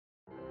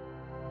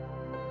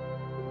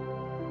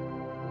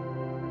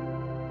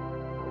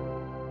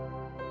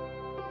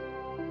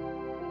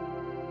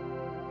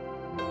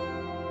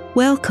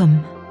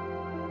Welcome,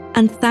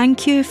 and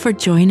thank you for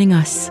joining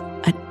us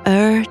at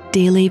Our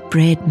Daily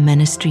Bread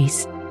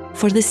Ministries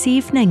for this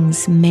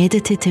evening's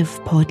meditative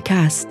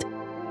podcast.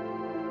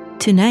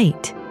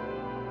 Tonight,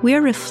 we're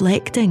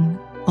reflecting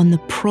on the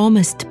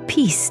promised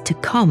peace to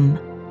come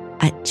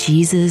at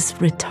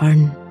Jesus'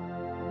 return.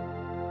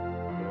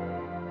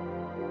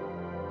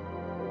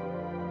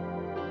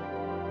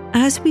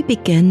 As we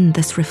begin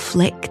this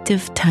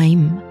reflective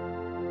time,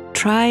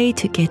 try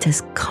to get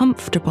as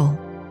comfortable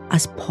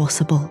as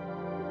possible.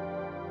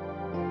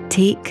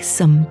 Take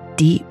some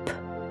deep,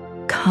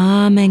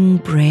 calming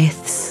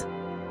breaths.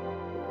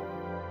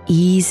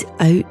 Ease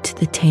out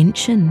the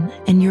tension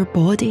in your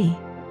body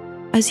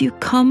as you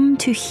come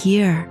to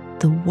hear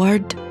the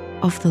word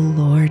of the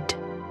Lord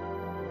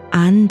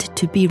and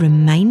to be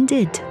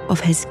reminded of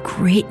His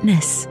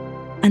greatness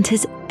and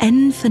His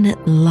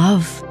infinite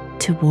love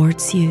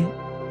towards you.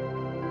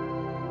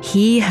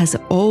 He has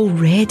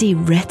already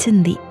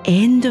written the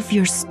end of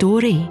your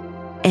story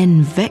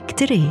in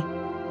victory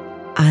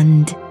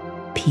and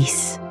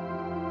peace.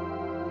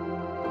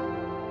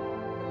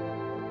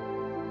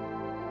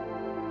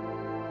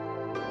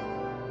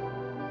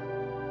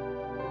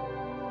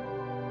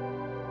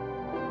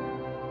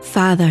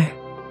 Father,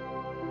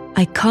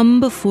 I come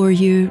before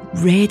you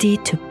ready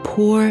to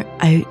pour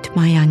out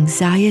my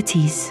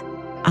anxieties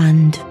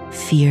and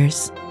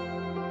fears.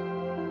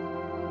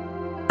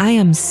 I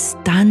am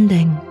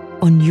standing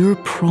on your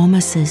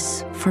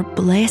promises for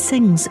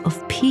blessings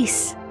of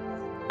peace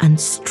and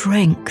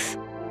strength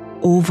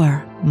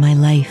over my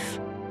life.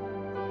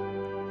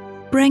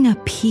 Bring a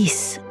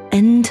peace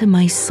into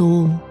my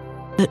soul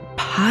that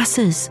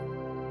passes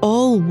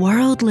all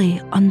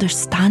worldly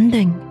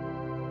understanding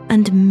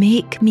and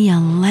make me a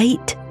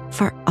light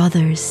for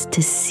others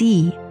to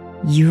see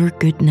your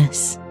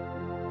goodness.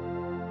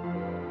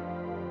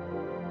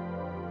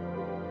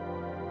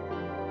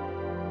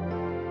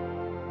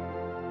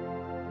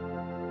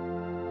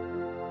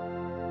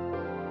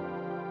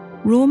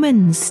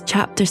 Romans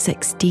chapter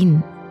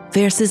 16,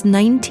 verses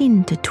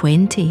 19 to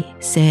 20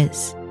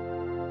 says,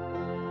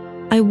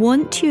 I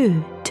want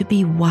you to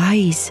be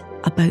wise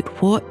about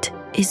what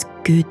is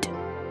good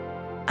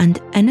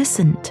and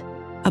innocent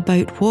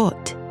about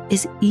what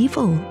is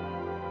evil.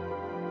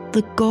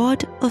 The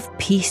God of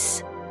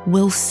peace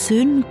will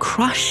soon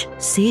crush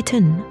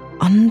Satan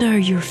under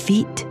your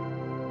feet.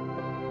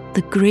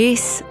 The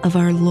grace of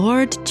our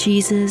Lord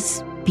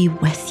Jesus be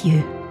with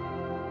you.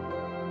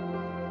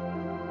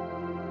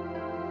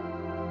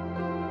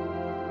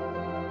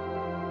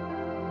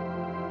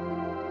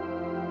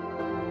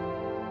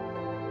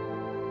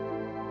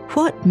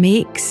 What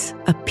makes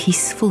a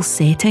peaceful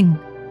setting?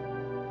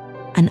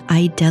 An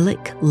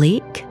idyllic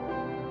lake?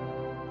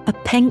 A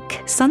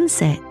pink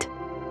sunset?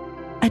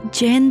 A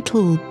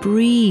gentle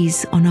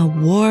breeze on a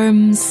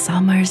warm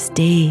summer's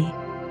day?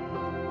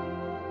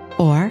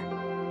 Or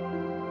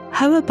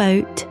how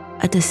about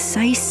a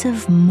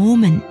decisive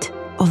moment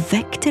of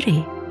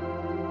victory?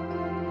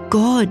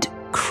 God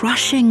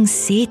crushing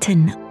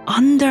Satan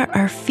under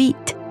our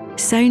feet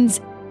sounds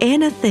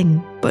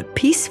anything but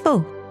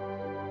peaceful.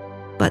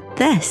 But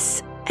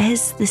this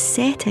is the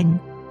setting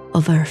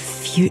of our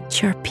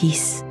future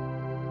peace,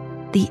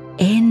 the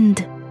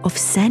end of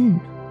sin,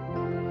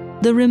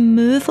 the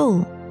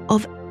removal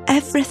of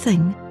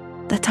everything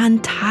that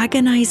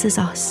antagonizes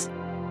us,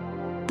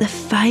 the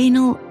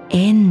final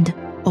end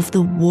of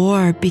the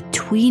war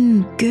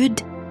between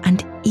good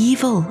and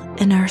evil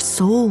in our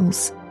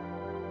souls.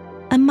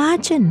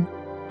 Imagine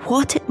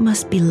what it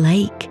must be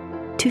like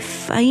to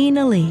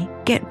finally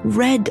get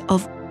rid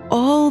of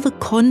all the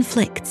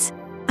conflicts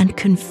and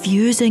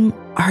confusing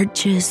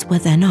urges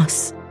within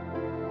us,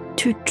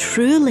 to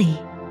truly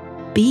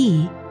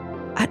be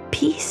at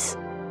peace.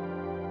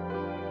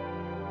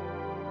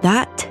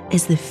 That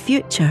is the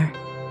future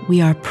we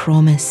are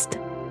promised.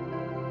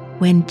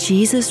 When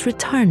Jesus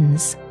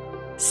returns,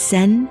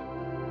 sin,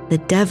 the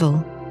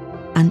devil,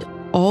 and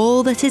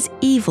all that is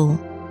evil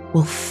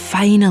will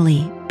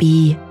finally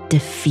be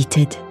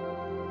defeated.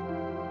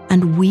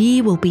 And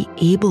we will be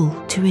able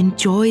to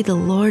enjoy the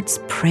Lord's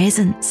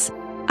presence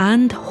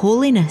and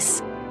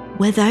holiness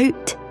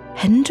without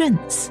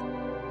hindrance.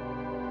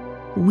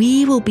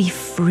 We will be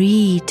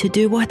free to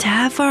do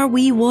whatever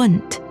we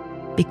want,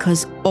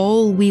 because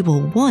all we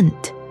will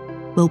want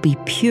will be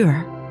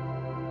pure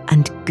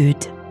and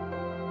good.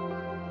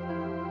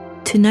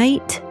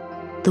 Tonight,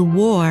 the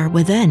war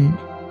within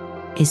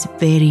is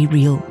very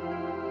real,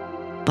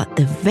 but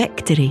the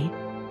victory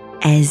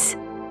is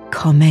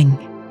coming.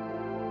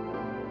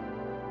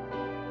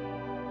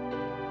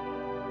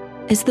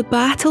 Is the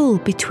battle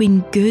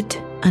between good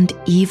and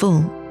evil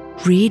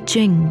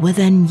raging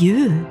within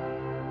you?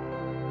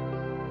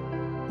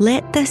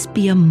 Let this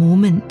be a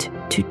moment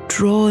to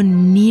draw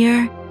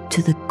near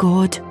to the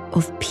God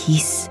of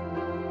peace,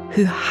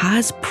 who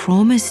has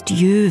promised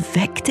you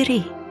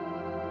victory.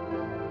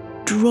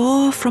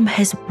 Draw from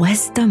His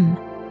wisdom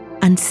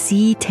and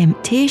see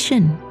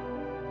temptation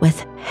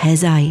with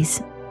His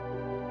eyes.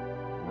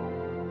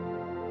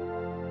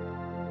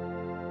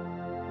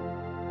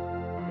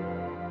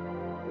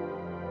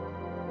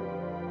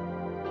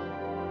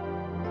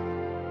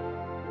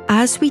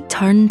 As we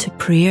turn to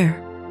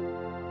prayer,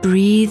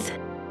 breathe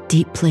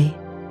deeply,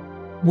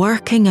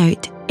 working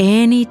out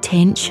any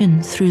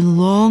tension through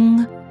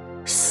long,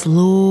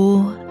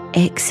 slow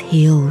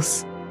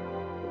exhales.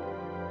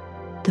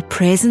 The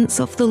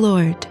presence of the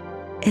Lord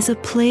is a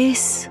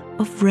place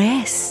of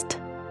rest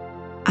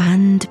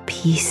and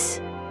peace.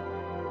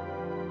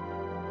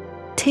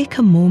 Take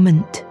a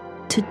moment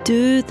to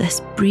do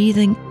this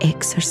breathing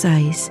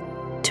exercise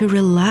to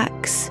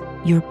relax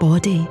your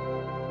body,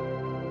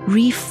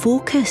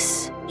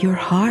 refocus your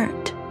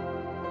heart,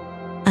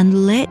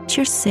 and let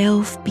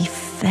yourself be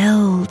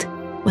filled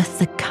with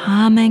the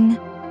calming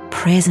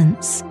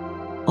presence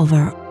of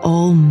our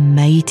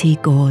Almighty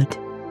God,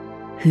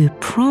 who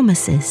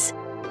promises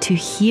to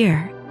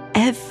hear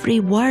every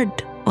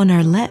word on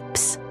our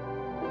lips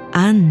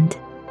and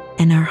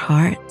in our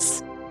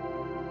hearts.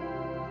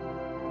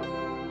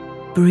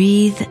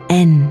 Breathe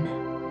in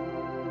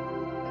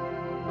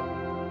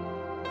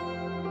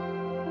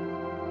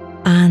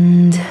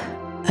and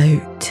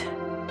out.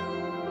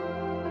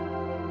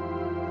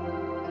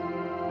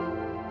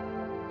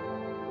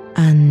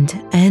 And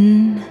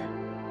in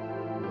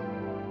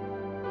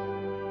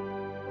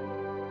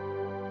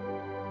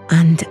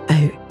and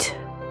out.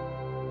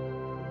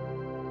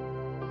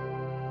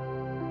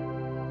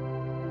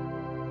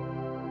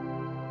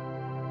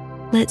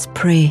 Let's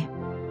pray.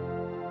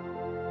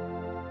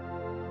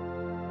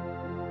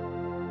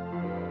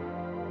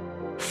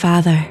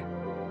 Father,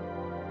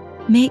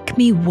 make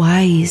me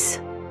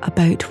wise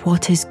about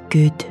what is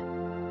good,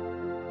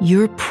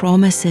 your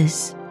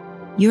promises,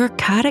 your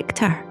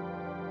character,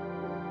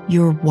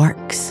 your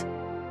works.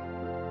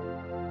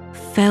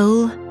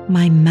 Fill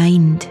my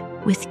mind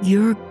with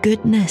your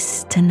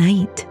goodness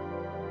tonight.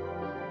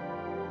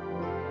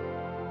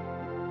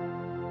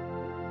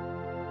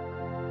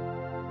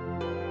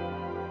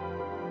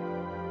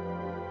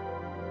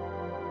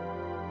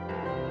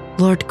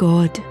 Lord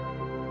God,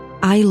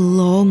 I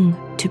long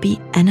to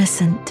be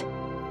innocent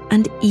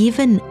and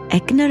even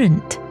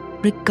ignorant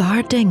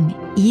regarding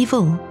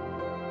evil.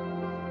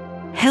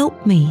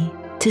 Help me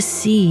to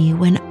see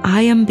when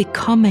I am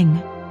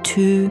becoming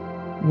too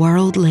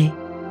worldly,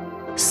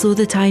 so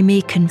that I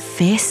may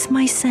confess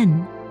my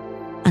sin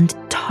and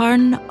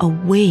turn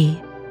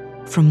away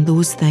from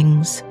those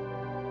things.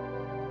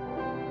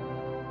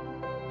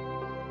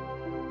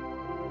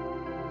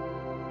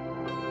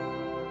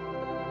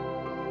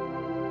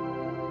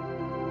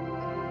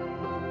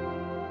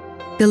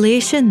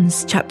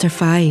 Galatians chapter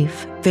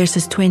 5,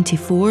 verses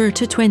 24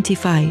 to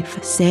 25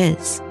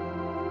 says,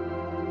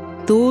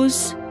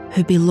 "Those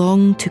who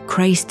belong to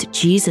Christ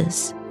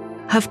Jesus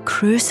have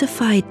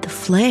crucified the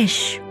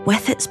flesh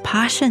with its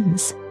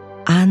passions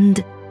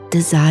and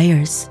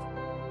desires.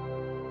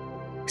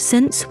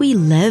 Since we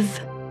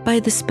live by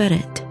the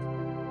Spirit,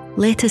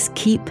 let us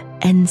keep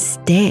in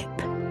step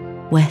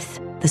with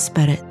the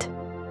Spirit."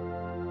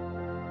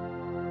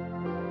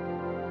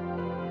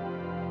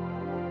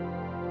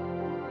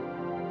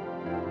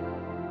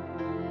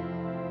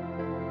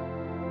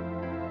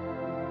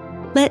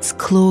 Let's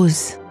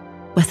close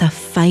with a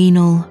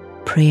final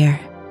prayer.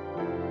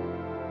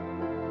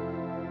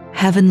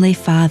 Heavenly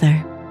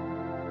Father,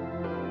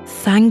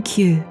 thank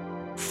you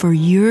for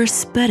your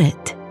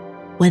Spirit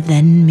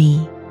within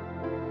me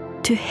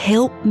to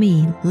help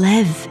me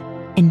live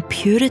in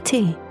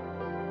purity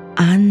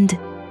and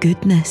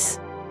goodness.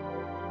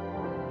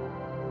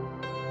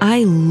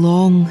 I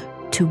long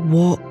to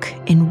walk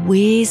in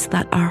ways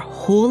that are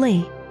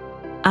holy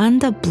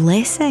and a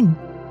blessing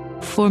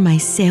for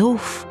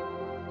myself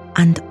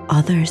and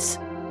others.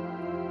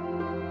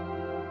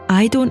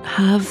 I don't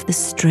have the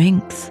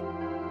strength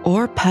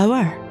or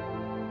power,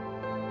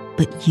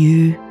 but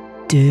you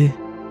do.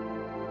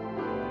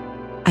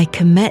 I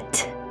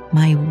commit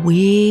my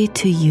way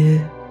to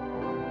you.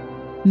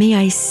 May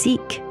I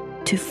seek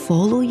to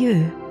follow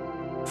you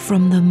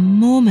from the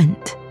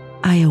moment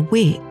I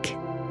awake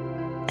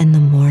in the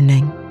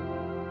morning.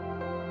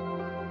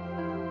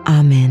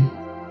 Amen.